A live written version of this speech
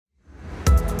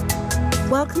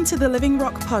Welcome to the Living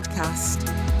Rock podcast.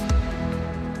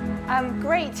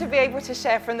 Great to be able to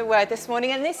share from the Word this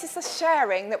morning, and this is a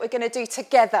sharing that we're going to do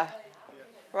together,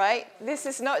 right? This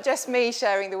is not just me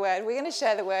sharing the Word. We're going to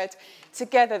share the Word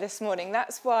together this morning.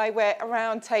 That's why we're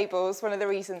around tables, one of the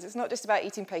reasons. It's not just about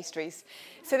eating pastries,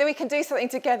 so that we can do something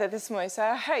together this morning. So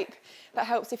I hope that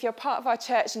helps. If you're part of our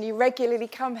church and you regularly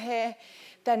come here,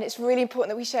 then it's really important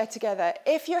that we share together.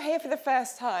 If you're here for the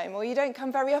first time or you don't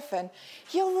come very often,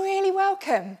 you're really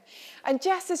welcome. And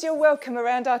just as you're welcome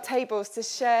around our tables to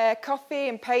share coffee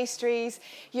and pastries,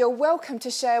 you're welcome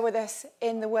to share with us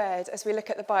in the Word as we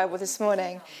look at the Bible this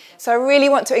morning. So I really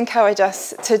want to encourage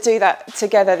us to do that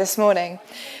together this morning.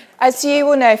 As you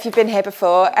will know if you've been here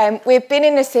before, we've been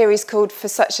in a series called For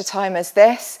Such a Time as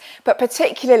This, but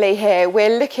particularly here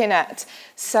we're looking at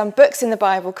some books in the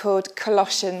Bible called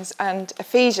Colossians and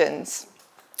Ephesians.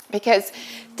 Because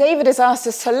David has asked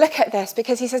us to look at this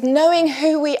because he says knowing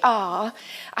who we are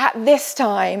at this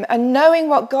time and knowing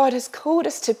what God has called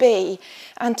us to be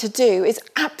and to do is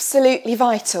absolutely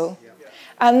vital.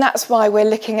 And that's why we're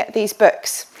looking at these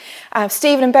books.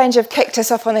 Stephen and Benji have kicked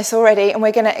us off on this already, and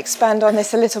we're going to expand on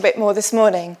this a little bit more this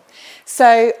morning.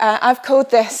 So I've called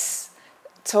this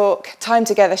talk, Time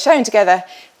Together, Sharing Together,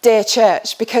 Dear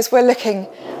Church, because we're looking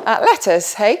at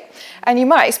letters, hey? And you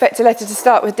might expect a letter to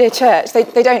start with Dear Church.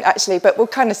 They don't actually, but we'll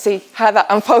kind of see how that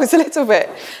unfolds a little bit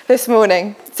this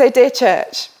morning. So Dear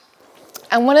Church.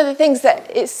 And one of the things that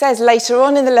it says later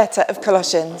on in the letter of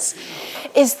Colossians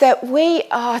is that we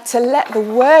are to let the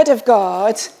Word of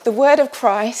God, the Word of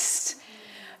Christ,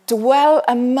 dwell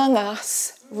among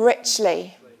us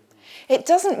richly. It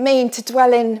doesn't mean to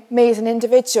dwell in me as an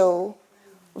individual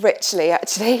richly,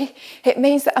 actually. It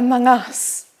means that among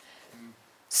us,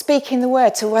 speaking the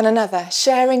Word to one another,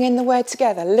 sharing in the Word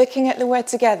together, looking at the Word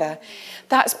together,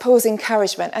 that's Paul's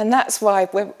encouragement, and that's why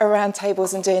we're around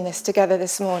tables and doing this together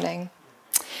this morning.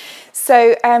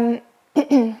 So,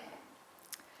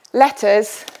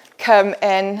 letters come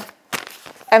in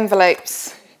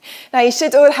envelopes. Now, you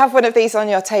should all have one of these on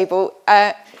your table.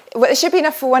 Well, there should be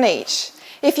enough for one each.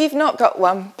 If you've not got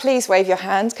one, please wave your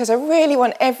hand, because I really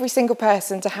want every single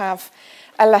person to have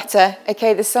a letter.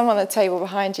 Okay, there's some on the table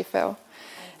behind you, Phil.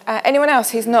 Anyone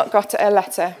else who's not got a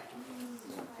letter?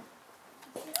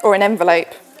 Or an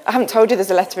envelope? I haven't told you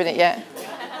there's a letter in it yet.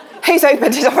 Who's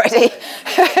opened it already?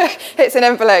 It's an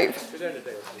envelope.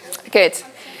 Good.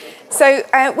 So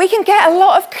we can get a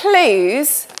lot of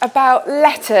clues about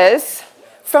letters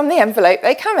from the envelope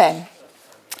they come in.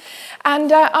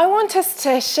 And I want us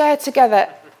to share together.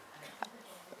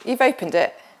 You've opened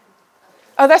it.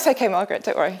 Oh, that's okay, Margaret,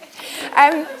 don't worry.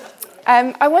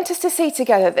 I want us to see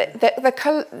together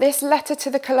that this letter to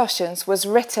the Colossians was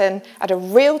written at a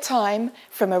real time,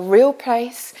 from a real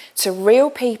place, to real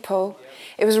people.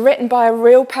 It was written by a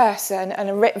real person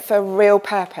and written for a real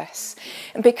purpose.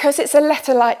 And because it's a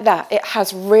letter like that, it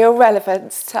has real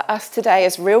relevance to us today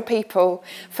as real people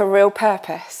for real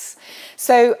purpose.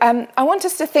 So I want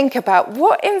us to think about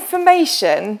what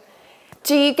information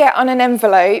do you get on an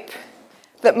envelope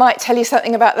that might tell you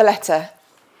something about the letter?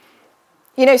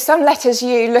 You know, some letters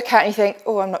you look at and you think,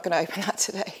 oh, I'm not going to open that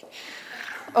today.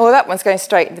 Oh, that one's going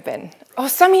straight in the bin. Or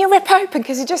some of you rip open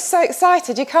because you're just so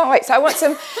excited, you can't wait. So I want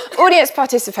some audience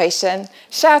participation.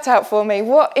 Shout out for me.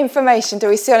 What information do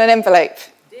we see on an envelope?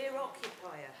 Dear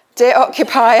Occupier. Dear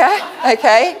Occupier,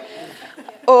 okay.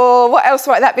 Or what else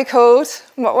might that be called?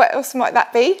 What else might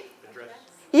that be? Address.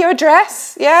 Your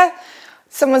address, yeah.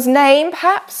 Someone's name,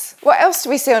 perhaps. What else do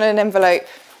we see on an envelope?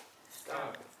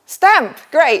 Stamp,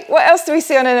 great. What else do we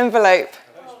see on an envelope?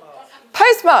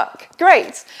 Postmark,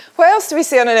 great. What else do we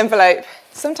see on an envelope?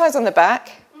 Sometimes on the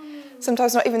back,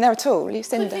 sometimes not even there at all.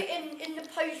 Lucinda. Put it in the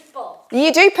post box.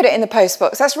 You do put it in the post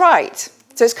box, that's right.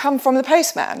 So it's come from the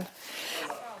postman.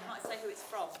 Might say who it's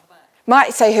from.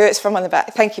 Might say who it's from on the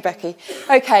back. Thank you, Becky.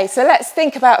 Okay, so let's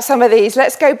think about some of these.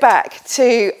 Let's go back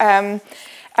to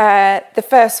the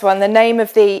first one, the name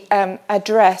of the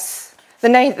address. The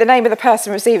name of the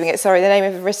person receiving it, the name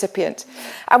of the recipient.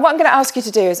 And what I'm going to ask you to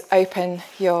do is open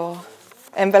your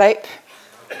envelope.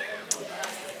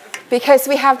 Because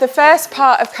we have the first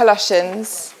part of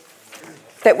Colossians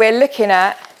that we're looking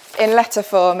at in letter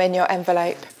form in your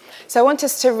envelope. So I want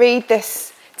us to read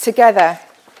this together.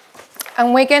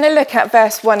 And we're going to look at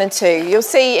verse 1 and 2. You'll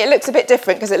see it looks a bit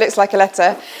different because it looks like a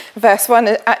letter. Verse 1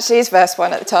 actually is verse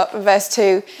 1 at the top, and verse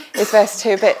 2 is verse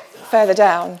 2 a bit further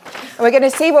down. And we're going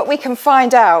to see what we can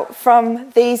find out from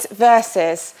these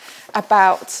verses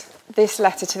about this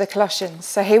letter to the Colossians.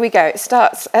 So here we go. It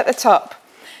starts at the top.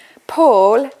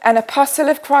 Paul, an apostle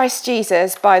of Christ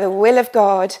Jesus by the will of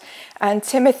God, and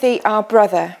Timothy, our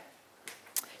brother.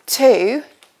 2,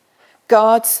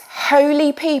 God's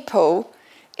holy people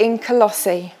in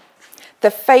Colossae, the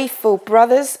faithful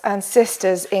brothers and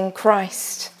sisters in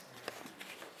Christ.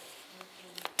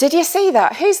 Did you see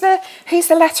that? Who's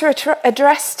the letter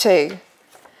addressed to?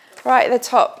 Right at the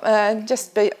top,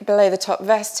 just below the top,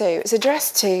 verse 2. It's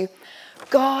addressed to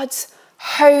God's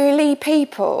holy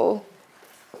people.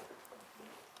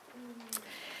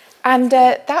 And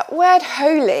that word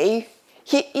holy,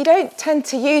 you don't tend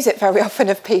to use it very often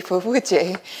of people, would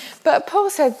you? But Paul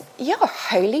said, you're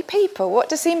holy people. What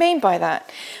does he mean by that?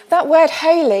 That word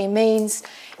holy means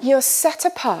you're set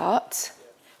apart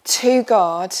to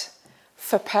God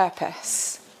for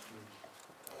purpose.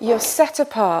 You're set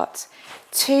apart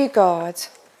to God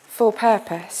for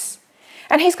purpose.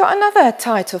 And he's got another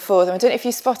title for them. I don't know if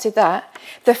you spotted that.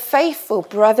 The faithful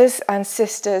brothers and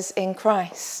sisters in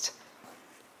Christ.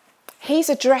 He's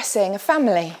addressing a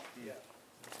family.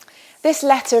 This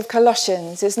letter of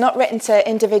Colossians is not written to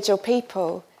individual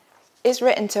people. It's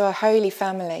written to a holy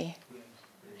family.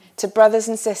 To brothers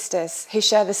and sisters who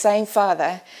share the same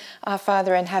Father, our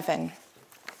Father in heaven.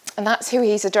 And that's who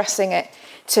he's addressing it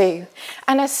to.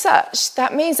 And as such,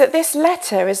 that means that this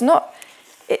letter is not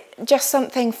just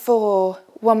something for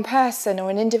one person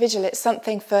or an individual. It's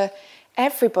something for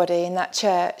everybody in that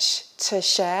church to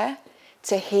share,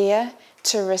 to hear,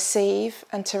 to receive,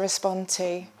 and to respond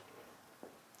to.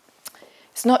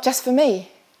 It's not just for me.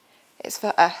 It's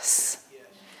for us.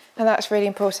 And that's really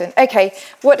important. Okay,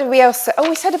 what did we else say? Oh,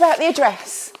 we said about the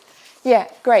address. Yeah,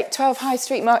 great. 12 High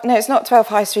Street Market. No, it's not 12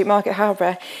 High Street Market,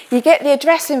 Harborough. You get the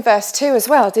address in verse 2 as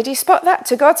well. Did you spot that?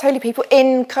 To God's holy people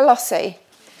in Colossae.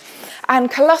 And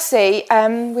Colossae,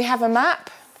 we have a map.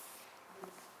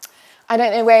 I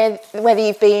don't know whether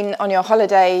you've been on your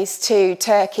holidays to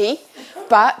Turkey,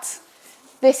 but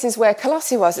this is where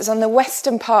Colossae was. It's on the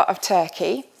western part of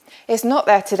Turkey. It's not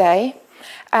there today.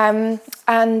 At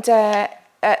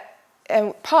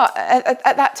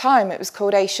that time, it was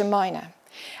called Asia Minor.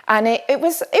 And it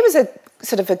was a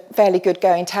sort of a fairly good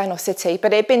going town or city,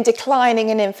 but it had been declining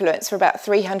in influence for about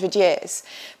 300 years.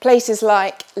 Places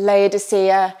like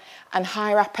Laodicea and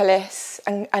Hierapolis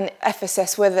and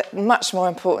Ephesus were the much more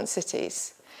important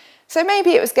cities. So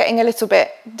maybe it was getting a little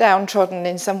bit downtrodden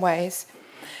in some ways.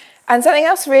 And something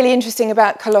else really interesting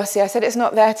about Colossae, I said it's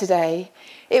not there today.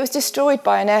 It was destroyed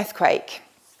by an earthquake,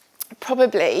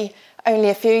 probably only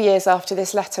a few years after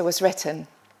this letter was written.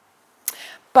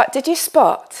 But did you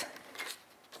spot?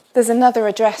 There's another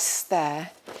address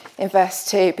there in verse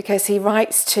 2, because he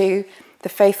writes to the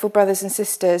faithful brothers and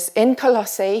sisters in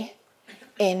Colossae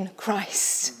in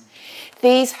Christ.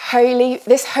 This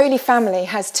holy family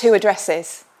has two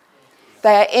addresses.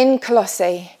 They are in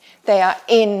Colossae. They are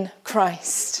in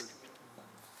Christ.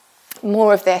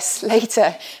 More of this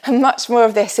later, and much more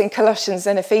of this in Colossians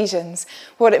and Ephesians,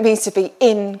 what it means to be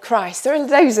in Christ. There are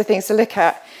loads of things to look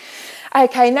at.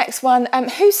 Okay, next one.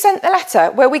 Who sent the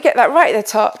letter? Well, we get that right at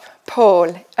the top.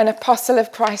 Paul, an apostle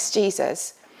of Christ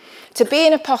Jesus. To be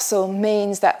an apostle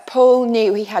means that Paul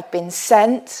knew he had been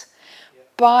sent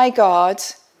by God,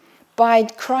 by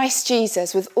Christ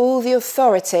Jesus, with all the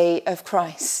authority of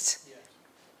Christ.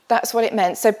 That's what it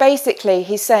meant. So basically,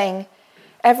 he's saying,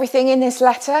 everything in this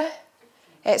letter,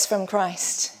 it's from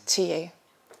Christ to you.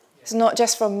 It's not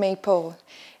just from me, Paul.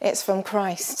 It's from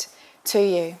Christ to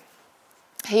you.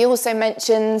 He also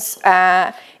mentions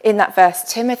in that verse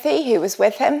Timothy, who was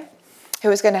with him, who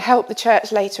was going to help the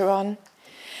church later on.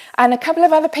 And a couple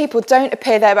of other people don't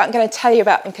appear there, but I'm going to tell you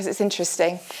about them because it's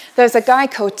interesting. There's a guy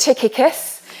called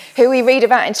Tychicus, who we read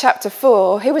about in chapter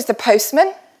 4, who was the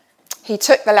postman. He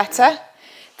took the letter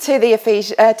to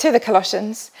the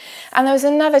Colossians. And there was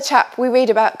another chap we read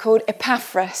about called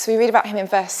Epaphras. We read about him in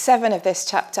verse 7 of this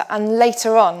chapter and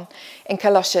later on in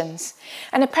Colossians.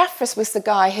 And Epaphras was the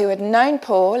guy who had known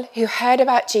Paul, who heard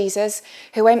about Jesus,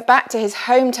 who went back to his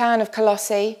hometown of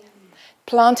Colossae,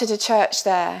 planted a church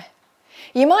there.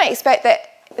 You might expect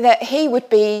that he would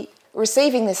be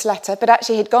receiving this letter, but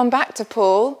actually he'd gone back to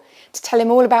Paul to tell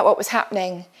him all about what was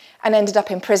happening and ended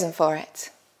up in prison for it.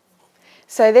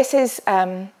 So this is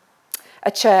a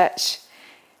church,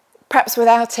 perhaps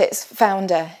without its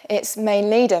founder, its main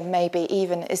leader maybe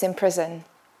even is in prison.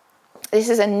 This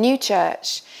is a new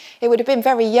church. It would have been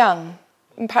very young,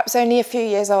 perhaps only a few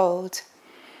years old.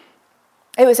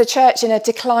 It was a church in a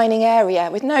declining area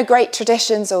with no great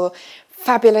traditions or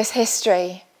fabulous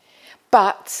history,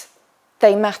 but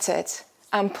they mattered.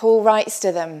 And Paul writes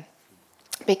to them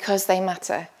because they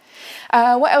matter.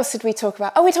 What else did we talk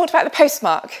about? Oh, we talked about the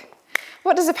postmark.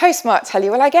 What does a postmark tell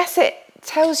you? Well, I guess it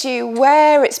tells you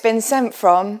where it's been sent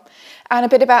from and a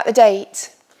bit about the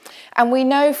date. And we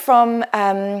know from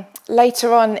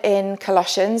later on in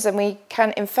Colossians, and we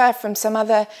can infer from some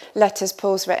other letters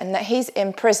Paul's written, that he's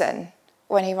in prison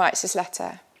when he writes this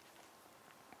letter.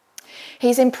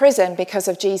 He's in prison because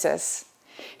of Jesus.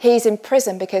 He's in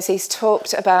prison because he's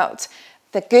talked about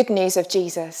the good news of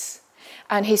Jesus,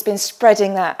 and he's been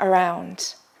spreading that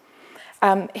around.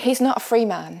 He's not a free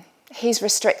man. He's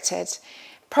restricted.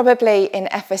 Probably in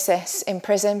Ephesus, in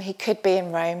prison. He could be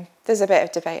in Rome. There's a bit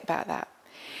of debate about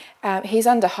that. He's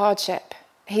under hardship.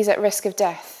 He's at risk of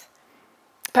death.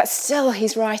 But still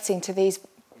he's writing to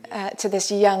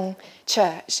this young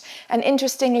church. And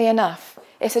interestingly enough,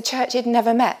 it's a church he'd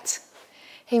never met.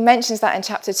 He mentions that in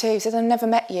chapter 2. He says, I've never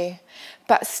met you.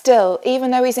 But still,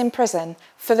 even though he's in prison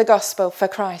for the gospel, for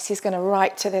Christ, he's going to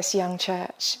write to this young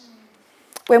church.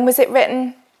 When was it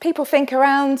written? People think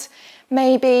around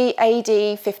maybe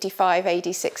AD 55,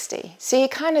 AD 60. So you're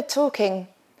kind of talking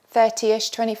 30-ish,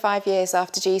 25 years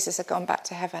after Jesus had gone back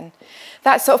to heaven.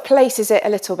 That sort of places it a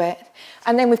little bit.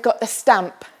 And then we've got the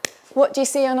stamp. What do you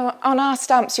see on our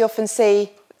stamps? You often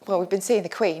see, well, we've been seeing the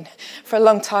Queen for a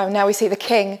long time. Now we see the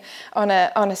King on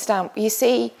a stamp. You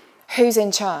see who's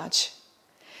in charge.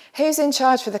 Who's in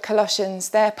charge for the Colossians?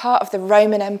 They're part of the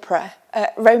Roman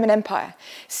Empire.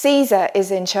 Caesar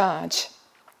is in charge.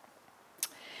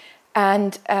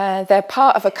 And they're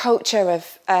part of a culture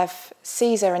of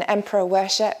Caesar and emperor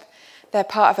worship. They're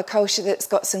part of a culture that's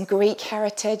got some Greek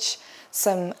heritage,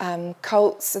 some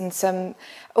cults and some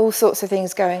all sorts of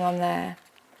things going on there.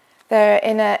 They're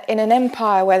in an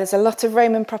empire where there's a lot of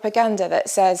Roman propaganda that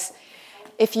says,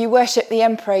 if you worship the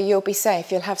emperor, you'll be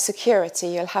safe, you'll have security,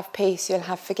 you'll have peace, you'll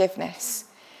have forgiveness.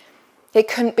 It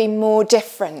couldn't be more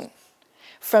different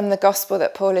from the gospel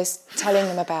that Paul is telling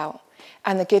them about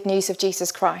and the good news of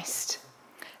Jesus Christ.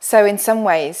 So in some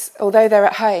ways, although they're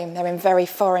at home, they're in very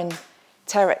foreign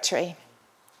territory.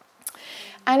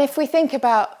 And if we think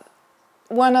about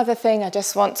one other thing I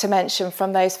just want to mention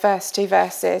from those first two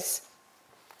verses,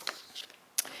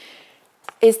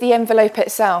 is the envelope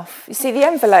itself. You see, the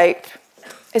envelope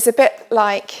is a bit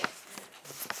like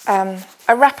a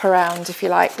wraparound, if you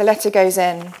like. The letter goes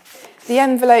in. The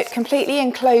envelope completely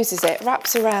encloses it,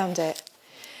 wraps around it.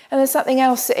 And there's something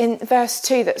else in verse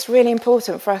 2 that's really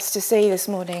important for us to see this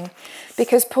morning,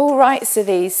 because Paul writes to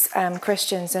these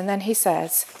Christians and then he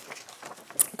says,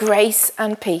 grace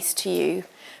and peace to you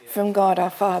from God our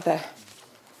Father.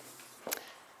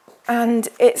 And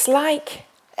it's like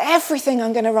everything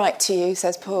I'm going to write to you,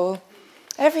 says Paul,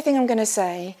 everything I'm going to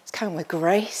say is coming with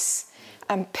grace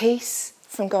and peace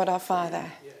from God our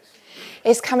Father.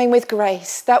 Is coming with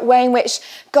grace, that way in which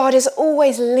God is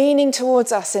always leaning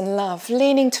towards us in love,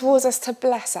 leaning towards us to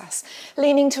bless us,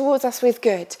 leaning towards us with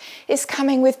good. It's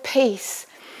coming with peace,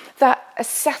 that a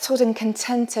settled and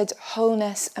contented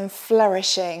wholeness and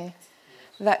flourishing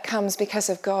that comes because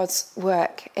of God's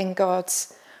work in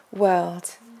God's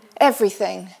world.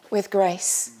 Everything with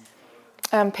grace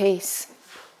and peace.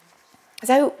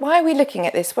 So why are we looking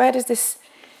at this? Where does this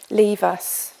leave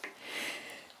us?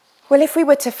 Well, if we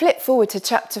were to flip forward to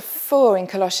chapter 4 in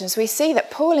Colossians, we see that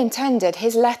Paul intended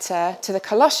his letter to the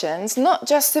Colossians not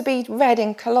just to be read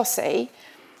in Colossae,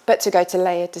 but to go to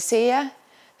Laodicea,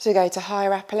 to go to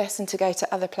Hierapolis, and to go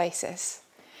to other places.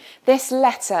 This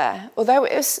letter, although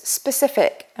it was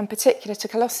specific and particular to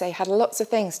Colossae, had lots of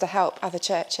things to help other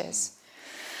churches.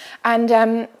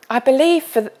 And I believe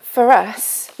for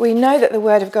us, we know that the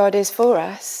Word of God is for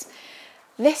us.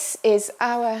 This is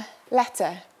our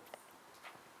letter.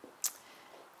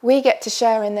 We get to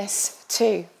share in this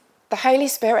too. The Holy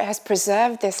Spirit has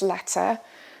preserved this letter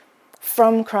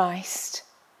from Christ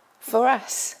for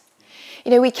us.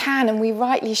 You know, we can and we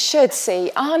rightly should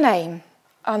see our name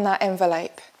on that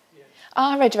envelope.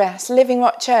 Our address, Living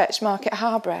Rock Church, Market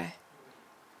Harborough.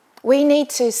 We need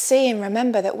to see and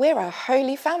remember that we're a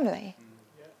holy family,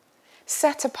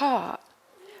 set apart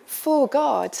for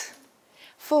God,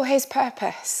 for his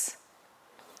purpose.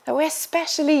 That we're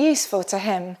specially useful to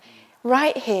him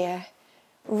right here,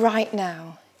 right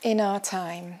now, in our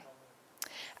time.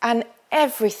 And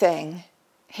everything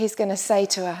he's going to say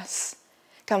to us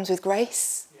comes with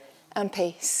grace and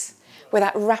peace, with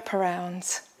that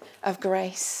wraparound of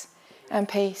grace and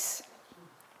peace.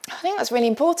 I think that's really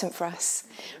important for us,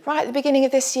 right at the beginning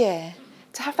of this year,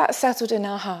 to have that settled in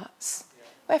our hearts.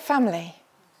 We're family.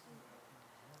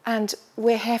 And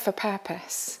we're here for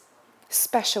purpose,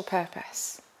 special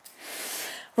purpose.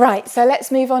 Right, so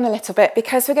let's move on a little bit,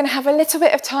 because we're going to have a little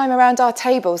bit of time around our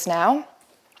tables now.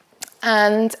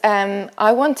 And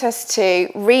I want us to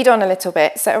read on a little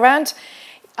bit. So around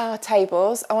our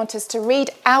tables, I want us to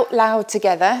read out loud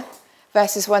together,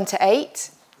 verses 1 to 8.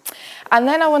 And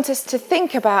then I want us to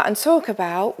think about and talk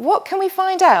about what can we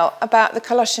find out about the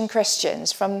Colossian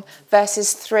Christians from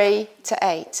verses 3 to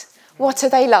 8. What are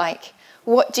they like?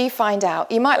 What do you find out?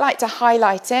 You might like to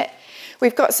highlight it.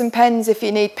 We've got some pens if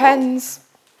you need pens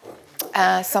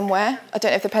somewhere. I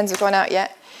don't know if the pens have gone out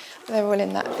yet. They're all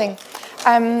in that thing.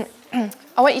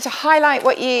 I want you to highlight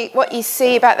what you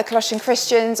see about the Colossian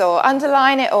Christians, or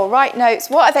underline it, or write notes.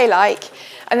 What are they like?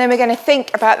 And then we're going to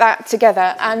think about that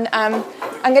together. And I'm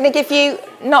going to give you,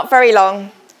 not very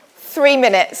long, 3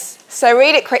 minutes. So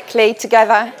read it quickly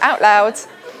together, out loud,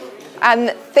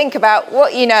 and think about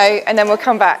what you know, and then we'll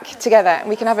come back together. And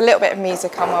we can have a little bit of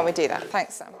music on while we do that.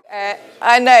 Thanks, Sam.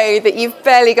 I know that you've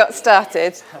barely got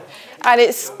started. And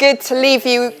it's good to leave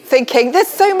you thinking, there's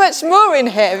so much more in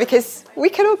here, because we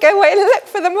can all go away and look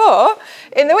for the more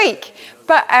in the week.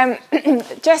 But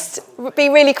just be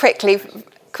really quick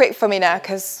for me now,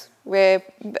 because we're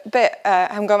a bit,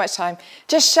 haven't got much time.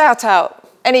 Just shout out,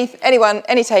 anyone,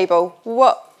 any table,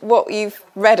 what you've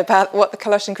read about what the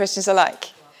Colossian Christians are like.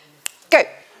 Go.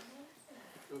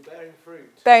 We're bearing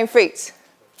fruit. Bearing fruit.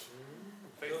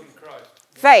 Faith in Christ.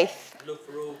 Faith. Love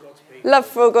for all God's people. Love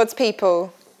for all God's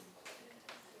people.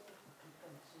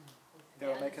 They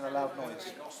were making a loud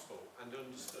noise.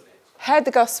 Heard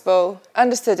the gospel,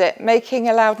 understood it, making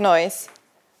a loud noise.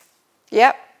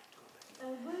 Yep.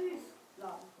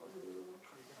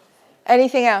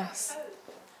 Anything else?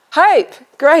 Hope.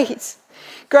 Great.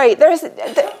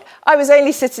 I was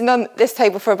only sitting on this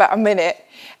table for about a minute,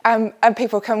 and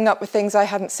people coming up with things I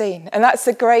hadn't seen. And that's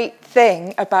the great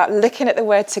thing about looking at the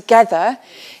word together,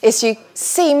 is you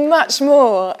see much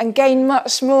more and gain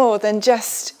much more than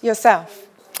just yourself.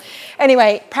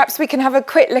 Anyway, perhaps we can have a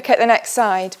quick look at the next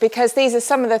slide, because these are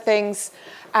some of the things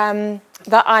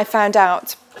that I found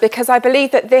out, because I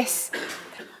believe that this...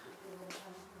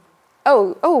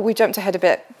 Oh, we jumped ahead a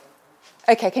bit.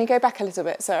 Okay, can you go back a little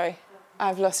bit? Sorry,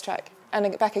 I've lost track. And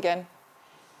then back again.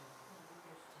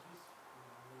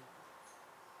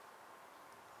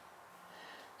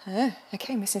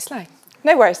 Okay, missing slide.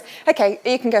 No worries. Okay,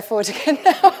 you can go forward again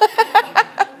now.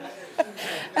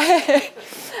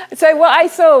 So what I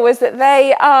saw was that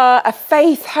they are a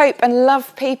faith, hope, and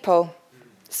love people.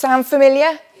 Sound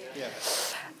familiar?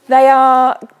 Yes. They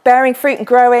are bearing fruit and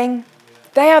growing.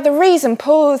 They are the reason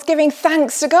Paul is giving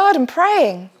thanks to God and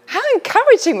praying. How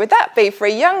encouraging would that be for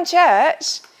a young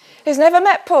church who's never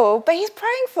met Paul, but he's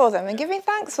praying for them and giving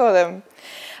thanks for them.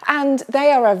 And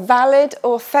they are a valid,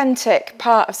 authentic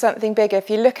part of something bigger. If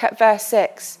you look at verse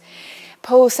 6,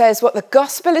 Paul says what the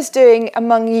gospel is doing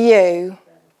among you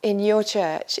in your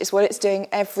church is what it's doing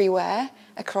everywhere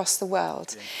across the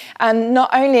world. And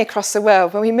not only across the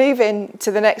world, when we move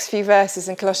into the next few verses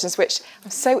in Colossians, which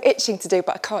I'm so itching to do,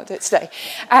 but I can't do it today,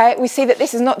 we see that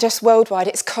this is not just worldwide,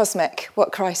 it's cosmic,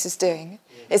 what Christ is doing.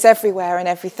 It's everywhere and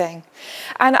everything.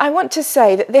 And I want to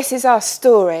say that this is our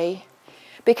story,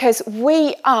 because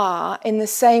we are, in the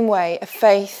same way, a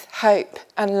faith, hope,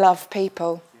 and love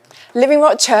people. Living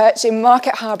Rock Church in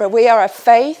Market Harbour, we are a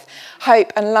faith,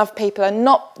 hope, and love people, and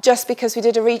not just because we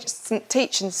did a recent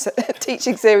teaching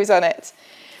series on it.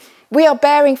 We are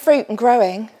bearing fruit and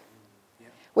growing.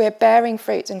 We're bearing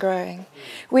fruit and growing.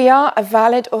 We are a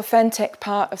valid, authentic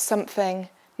part of something,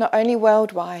 not only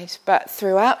worldwide, but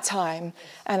throughout time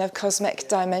and of cosmic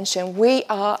dimension. We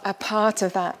are a part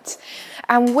of that.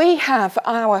 And we have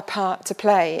our part to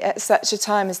play at such a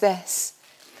time as this.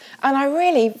 And I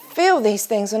really feel these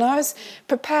things when I was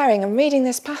preparing and reading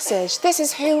this passage. This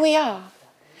is who we are.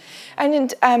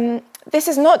 And this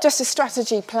is not just a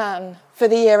strategy plan for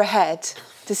the year ahead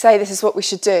to say this is what we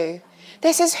should do.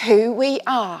 This is who we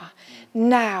are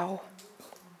now.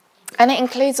 And it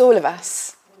includes all of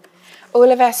us. All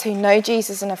of us who know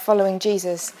Jesus and are following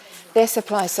Jesus. This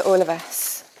applies to all of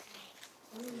us.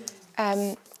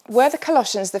 Were the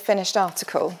Colossians the finished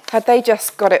article? Had they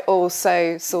just got it all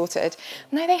so sorted?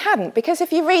 No, they hadn't, because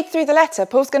if you read through the letter,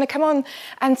 Paul's going to come on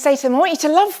and say to them, I want you to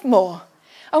love more.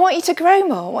 I want you to grow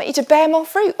more. I want you to bear more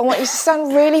fruit. I want you to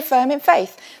stand really firm in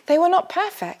faith. They were not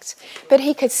perfect, but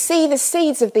he could see the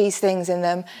seeds of these things in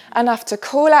them enough to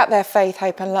call out their faith,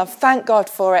 hope, and love, thank God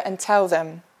for it, and tell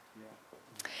them.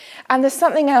 And there's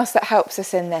something else that helps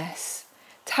us in this.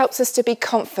 It helps us to be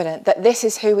confident that this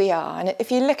is who we are. And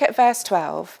if you look at verse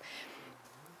 12,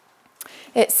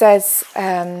 it says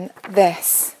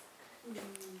this,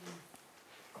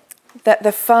 that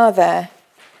the Father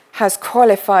has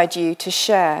qualified you to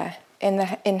share in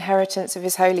the inheritance of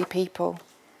his holy people.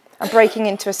 I'm breaking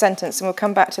into a sentence and we'll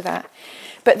come back to that.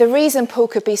 But the reason Paul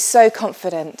could be so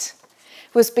confident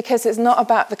was because it's not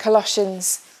about the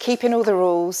Colossians keeping all the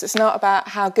rules. It's not about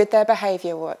how good their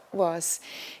behaviour was.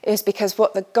 It was because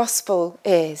what the gospel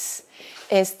is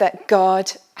that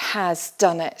God has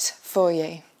done it for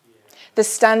you. The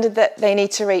standard that they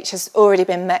need to reach has already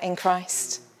been met in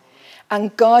Christ.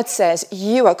 And God says,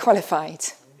 you are qualified.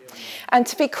 And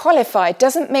to be qualified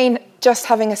doesn't mean just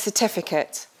having a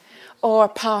certificate or a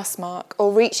pass mark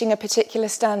or reaching a particular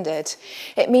standard.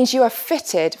 It means you are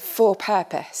fitted for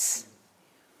purpose.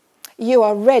 You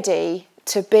are ready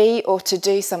to be or to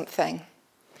do something.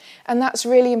 And that's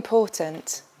really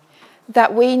important,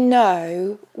 that we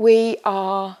know we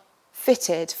are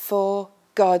fitted for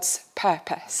God's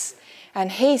purpose.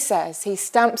 And he says, he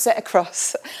stamps it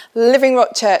across Living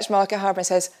Rock Church, Market Harbour, and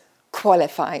says,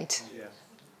 qualified. Yeah.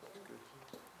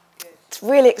 It's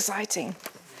really exciting.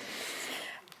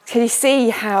 Can you see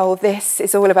how this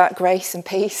is all about grace and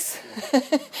peace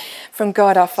from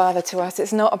God our Father to us?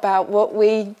 It's not about what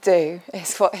we do,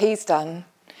 it's what he's done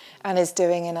and is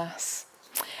doing in us.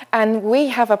 And we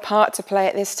have a part to play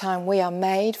at this time. We are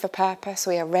made for purpose.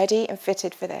 We are ready and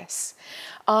fitted for this.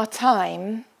 Our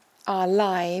time, our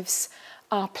lives,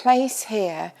 our place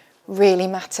here really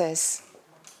matters.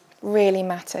 Really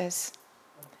matters.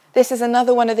 This is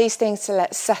another one of these things to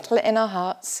let settle in our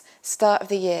hearts, start of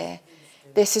the year.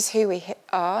 This is who we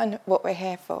are and what we're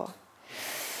here for.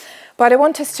 But I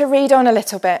want us to read on a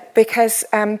little bit because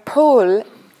Paul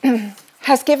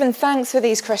has given thanks for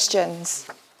these Christians.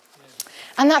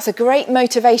 And that's a great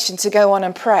motivation to go on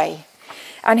and pray.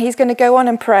 And he's going to go on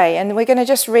and pray. And we're going to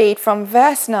just read from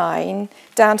verse 9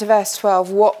 down to verse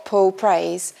 12 what Paul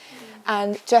prays.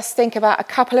 And just think about a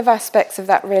couple of aspects of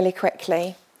that really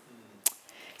quickly.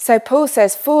 So Paul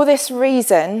says, for this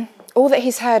reason, all that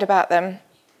he's heard about them,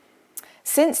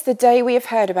 since the day we have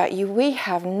heard about you, we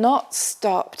have not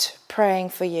stopped praying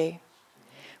for you.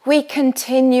 We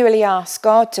continually ask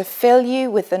God to fill you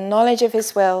with the knowledge of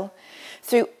his will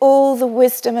through all the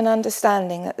wisdom and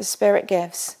understanding that the Spirit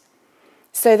gives,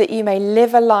 so that you may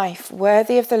live a life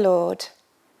worthy of the Lord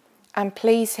and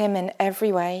please him in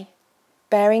every way,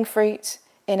 bearing fruit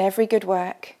in every good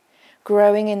work,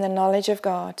 growing in the knowledge of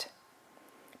God,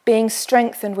 being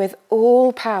strengthened with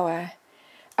all power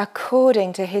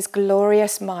according to his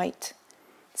glorious might,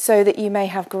 so that you may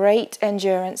have great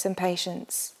endurance and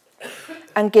patience,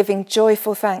 and giving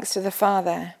joyful thanks to the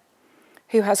Father,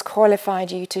 who has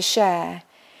qualified you to share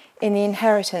in the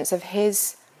inheritance of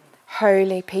his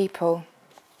holy people.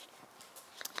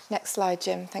 Next slide,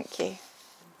 Jim. Thank you.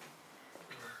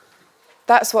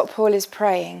 That's what Paul is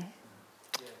praying.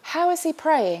 How is he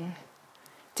praying?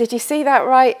 Did you see that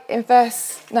right in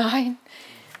verse 9?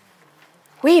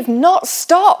 We've not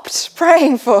stopped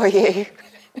praying for you.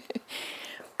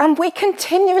 And we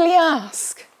continually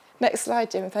ask. Next slide,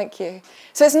 Jim. Thank you.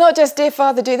 So it's not just, dear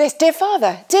Father, do this. Dear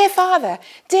Father, dear Father,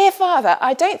 dear Father.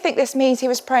 I don't think this means he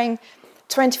was praying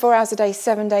 24 hours a day,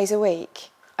 7 days a week.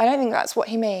 I don't think that's what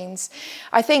he means.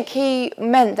 I think he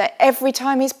meant that every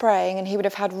time he's praying, and he would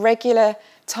have had regular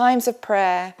times of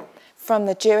prayer from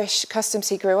the Jewish customs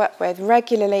he grew up with,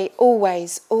 regularly,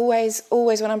 always, always,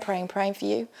 always when I'm praying for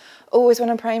you. Always when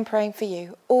I'm praying for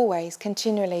you. Always,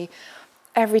 continually,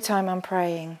 every time I'm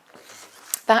praying.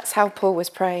 That's how Paul was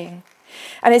praying.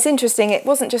 And it's interesting, it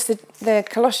wasn't just the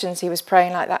Colossians he was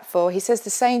praying like that for. He says the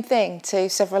same thing to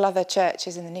several other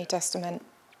churches in the New Testament.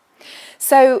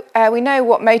 So we know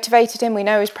what motivated him. We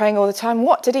know he was praying all the time.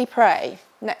 What did he pray?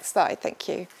 Next slide, thank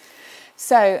you.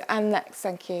 So, and next,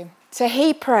 thank you. So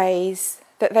he prays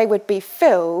that they would be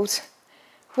filled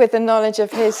with the knowledge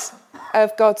of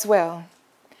God's will.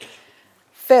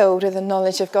 Filled with the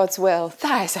knowledge of God's will.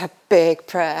 That is a big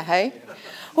prayer, hey?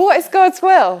 What is God's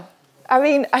will? I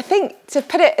mean, I think to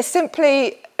put it as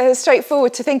simply, as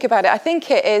straightforward to think about it, I think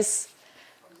it is,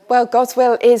 well, God's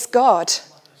will is God.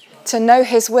 To know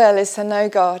his will is to know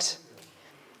God.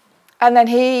 And then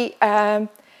he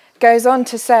goes on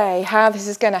to say how this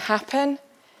is going to happen.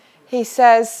 He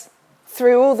says,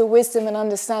 through all the wisdom and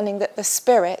understanding that the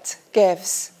Spirit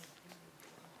gives.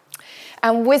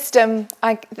 And wisdom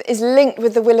is linked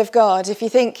with the will of God. If you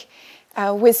think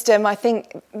wisdom, I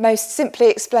think most simply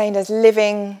explained as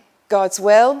living God's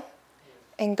will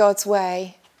in God's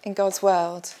way, in God's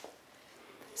world.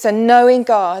 So knowing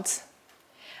God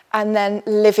and then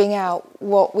living out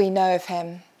what we know of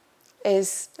him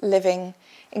is living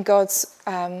in God's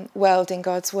world, in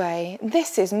God's way.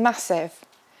 This is massive.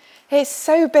 It's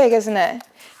so big, isn't it?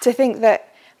 To think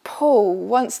that Paul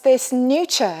wants this new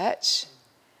church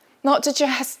not to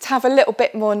just have a little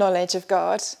bit more knowledge of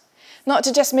God, not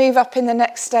to just move up in the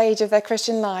next stage of their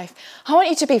Christian life. I want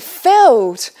you to be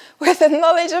filled with the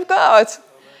knowledge of God.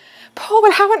 Paul,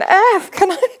 well, how on earth can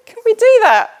we do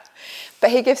that?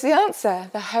 But he gives the answer.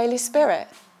 The Holy Spirit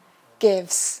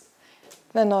gives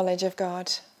the knowledge of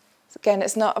God. Again,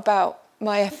 it's not about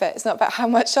my effort. It's not about how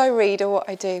much I read or what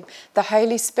I do. The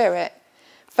Holy Spirit,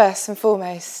 first and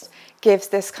foremost, gives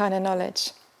this kind of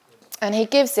knowledge. And he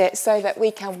gives it so that we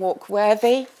can walk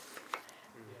worthy,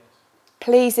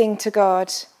 pleasing to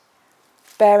God,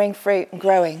 bearing fruit and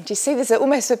growing. Do you see there's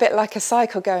almost a bit like a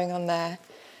cycle going on there?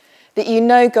 That you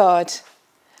know God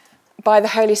by the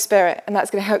Holy Spirit, and that's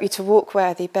going to help you to walk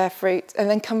worthy, bear fruit, and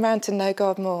then come round to know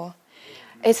God more.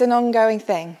 It's an ongoing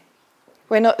thing.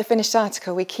 We're not the finished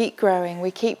article. We keep growing.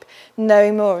 We keep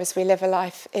knowing more as we live a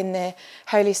life in the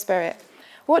Holy Spirit.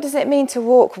 What does it mean to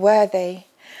walk worthy?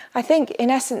 I think, in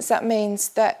essence, that means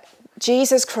that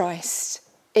Jesus Christ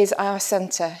is our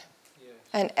centre,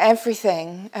 and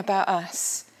everything about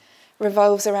us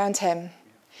revolves around him.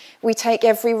 We take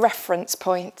every reference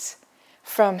point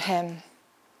from him.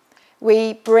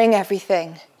 We bring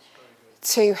everything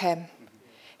to him.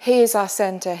 He is our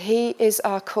centre. He is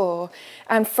our core.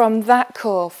 And from that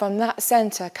core, from that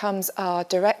centre, comes our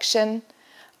direction,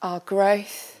 our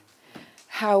growth,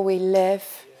 how we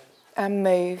live and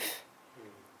move.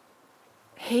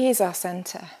 He is our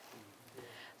centre.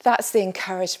 That's the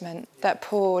encouragement that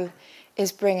Paul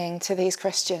is bringing to these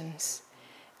Christians.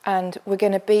 And we're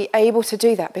going to be able to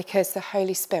do that because the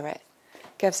Holy Spirit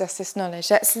gives us this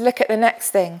knowledge. Let's look at the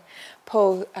next thing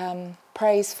Paul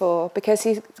prays for, because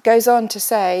he goes on to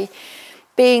say,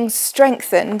 being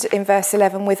strengthened in verse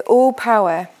 11 with all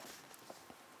power.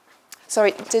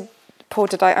 Sorry, Paul,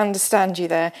 did I understand you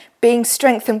there? Being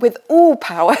strengthened with all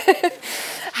power.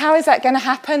 How is that going to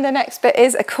happen? The next bit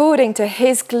is according to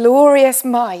his glorious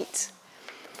might.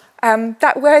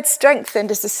 That word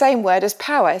strengthened is the same word as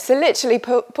power. So literally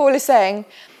Paul is saying,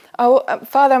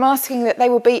 Father, I'm asking that they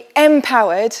will be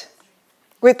empowered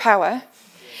with power.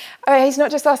 He's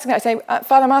not just asking that, he's saying,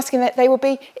 Father, I'm asking that they will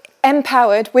be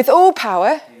empowered with all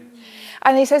power.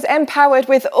 And he says, empowered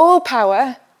with all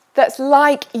power that's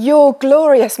like your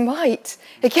glorious might.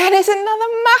 Again, it's another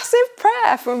massive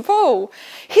prayer from Paul.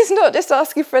 He's not just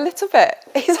asking for a little bit,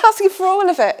 he's asking for all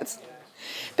of it.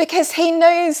 Because he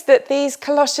knows that these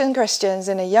Colossian Christians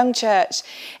in a young church,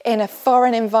 in a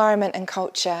foreign environment and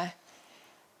culture,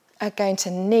 are going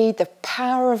to need the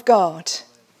power of God.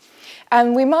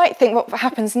 And we might think what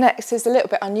happens next is a little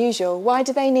bit unusual. Why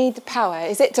do they need the power?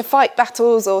 Is it to fight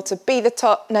battles or to be the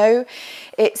top? No,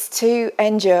 it's to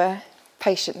endure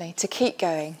patiently, to keep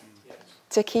going,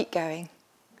 to keep going,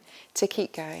 to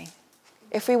keep going.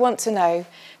 If we want to know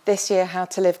this year how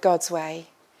to live God's way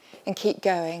and keep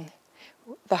going,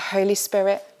 the Holy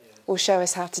Spirit will show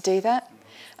us how to do that.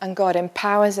 And God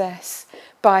empowers us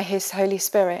by his Holy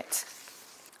Spirit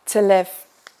to live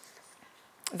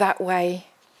that way.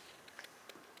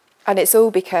 And it's all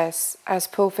because, as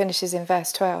Paul finishes in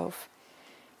verse 12,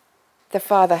 the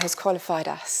Father has qualified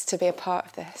us to be a part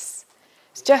of this.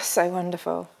 It's just so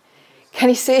wonderful. Can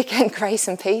you see again grace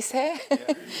and peace here?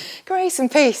 Yeah. Grace and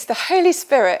peace, the Holy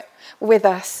Spirit with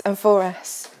us and for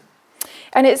us.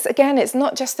 And it's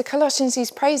not just the Colossians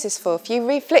he's praises for. If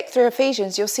you flick through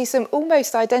Ephesians, you'll see some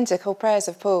almost identical prayers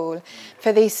of Paul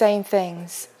for these same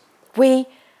things. We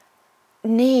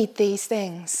need these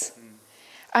things.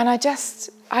 And I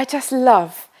just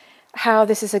love how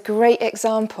this is a great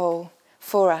example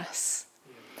for us.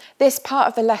 This part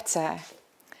of the letter,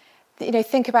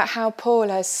 think about how Paul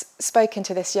has spoken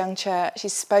to this young church.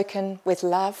 He's spoken with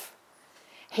love.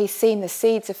 He's seen the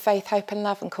seeds of faith, hope and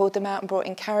love and called them out and brought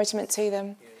encouragement to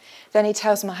them. Then he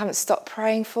tells them, I haven't stopped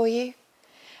praying for you.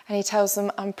 And he tells them,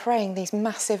 I'm praying these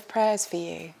massive prayers for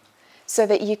you so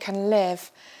that you can live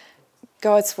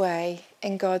God's way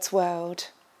in God's world.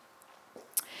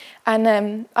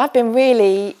 And I've been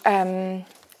really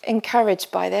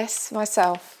encouraged by this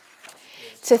myself,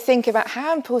 to think about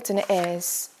how important it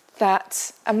is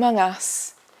that among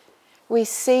us we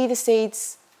see the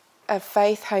seeds of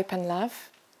faith, hope and love,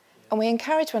 and we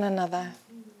encourage one another.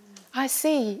 I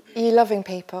see you loving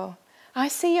people. I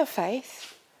see your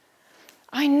faith.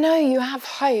 I know you have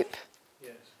hope.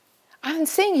 Yes. I'm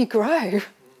seeing you grow.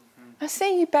 I'm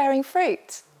seeing you bearing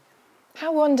fruit.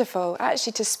 How wonderful,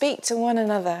 actually, to speak to one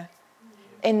another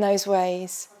in those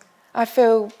ways. I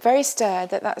feel very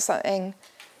stirred that that's something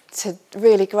to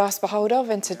really grasp a hold of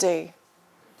and to do.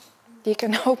 You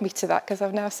can hold me to that because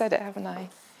I've now said it, haven't I?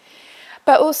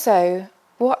 But also,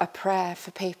 what a prayer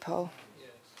for people.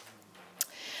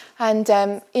 And,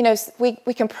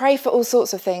 we can pray for all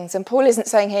sorts of things. And Paul isn't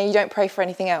saying here you don't pray for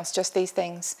anything else, just these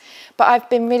things. But I've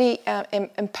been really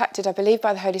impacted, I believe,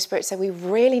 by the Holy Spirit. So we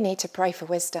really need to pray for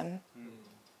wisdom.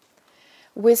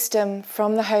 Wisdom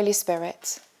from the Holy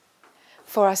Spirit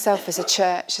for ourselves as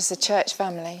a church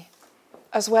family,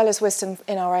 as well as wisdom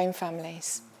in our own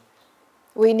families.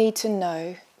 We need to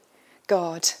know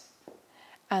God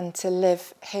and to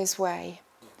live his way.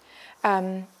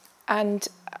 And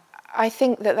I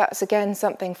think that that's, again,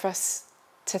 something for us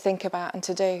to think about and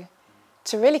to do,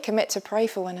 to really commit to pray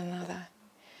for one another.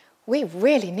 We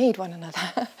really need one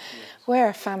another. We're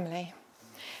a family.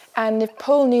 And if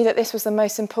Paul knew that this was the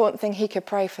most important thing he could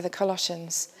pray for the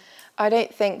Colossians, I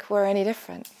don't think we're any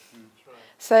different.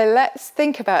 So let's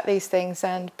think about these things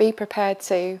and be prepared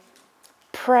to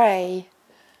pray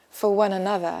for one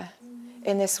another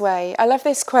in this way. I love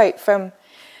this quote from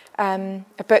a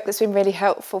book that's been really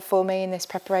helpful for me in this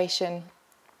preparation.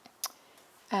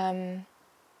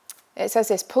 It says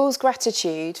this: Paul's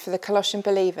gratitude for the Colossian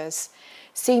believers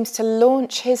seems to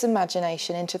launch his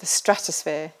imagination into the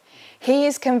stratosphere. He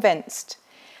is convinced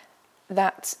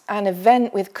that an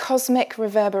event with cosmic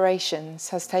reverberations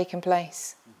has taken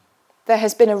place. There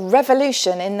has been a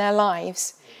revolution in their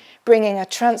lives, bringing a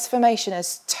transformation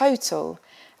as total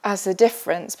as the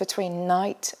difference between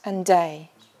night and day.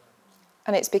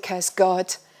 And it's because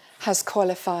God has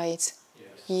qualified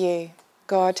you.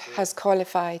 God has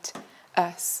qualified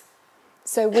us.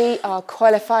 So we are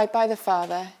qualified by the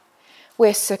Father,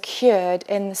 we're secured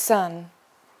in the Son,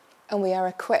 and we are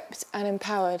equipped and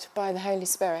empowered by the Holy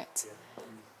Spirit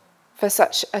for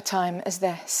such a time as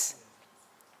this.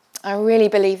 I really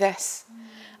believe this,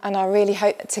 and I really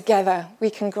hope that together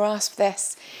we can grasp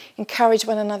this, encourage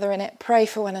one another in it, pray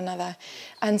for one another,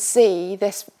 and see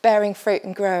this bearing fruit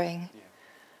and growing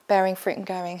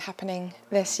happening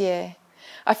this year.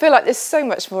 I feel like there's so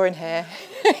much more in here.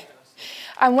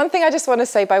 And one thing I just want to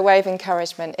say by way of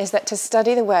encouragement is that to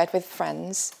study the Word with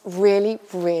friends really,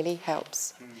 really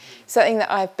helps. Something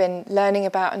that I've been learning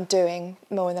about and doing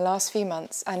more in the last few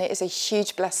months, and it is a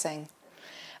huge blessing.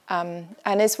 And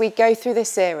as we go through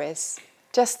this series,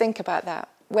 just think about that.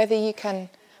 Whether you can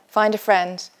find a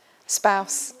friend,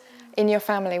 spouse, in your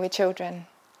family with children,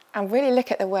 and really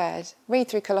look at the Word, read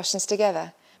through Colossians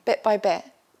together, bit by bit,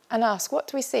 and ask, what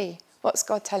do we see? What's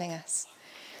God telling us?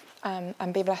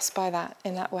 And be blessed by that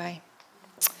in that way.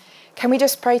 Can we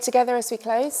just pray together as we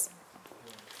close?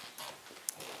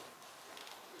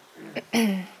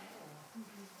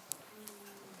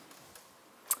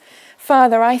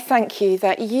 Father, I thank you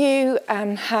that you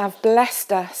have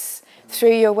blessed us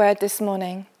through your word this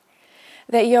morning,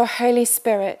 that your Holy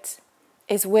Spirit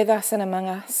is with us and among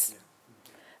us.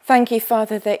 Thank you,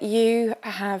 Father, that you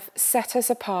have set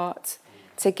us apart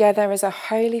together as a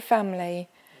holy family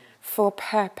for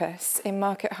purpose in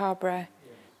Market Harborough,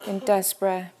 in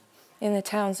Desborough, in the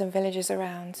towns and villages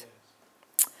around.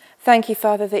 Thank you,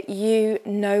 Father, that you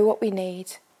know what we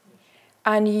need,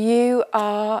 and you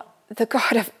are the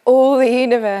God of all the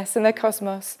universe and the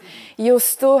cosmos. Your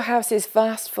storehouse is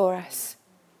vast for us.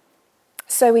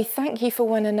 So we thank you for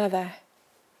one another.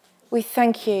 We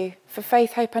thank you for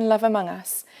faith, hope and love among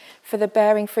us, for the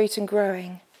bearing fruit and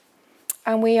growing.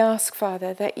 And we ask,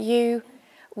 Father, that you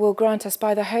will grant us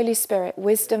by the Holy Spirit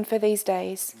wisdom for these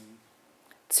days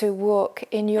to walk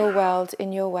in your world,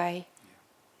 in your way,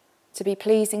 to be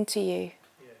pleasing to you,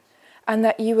 and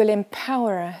that you will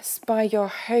empower us by your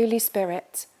Holy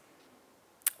Spirit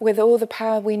with all the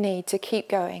power we need to keep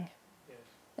going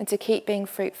and to keep being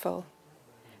fruitful.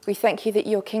 We thank you that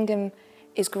your kingdom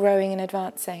is growing and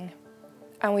advancing,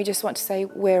 and we just want to say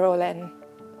we're all in.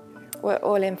 We're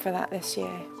all in for that this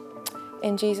year.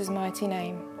 In Jesus' mighty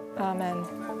name, amen.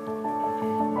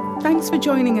 Thanks for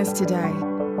joining us today.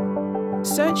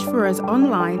 Search for us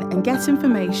online and get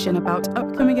information about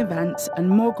upcoming events and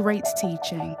more great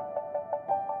teaching.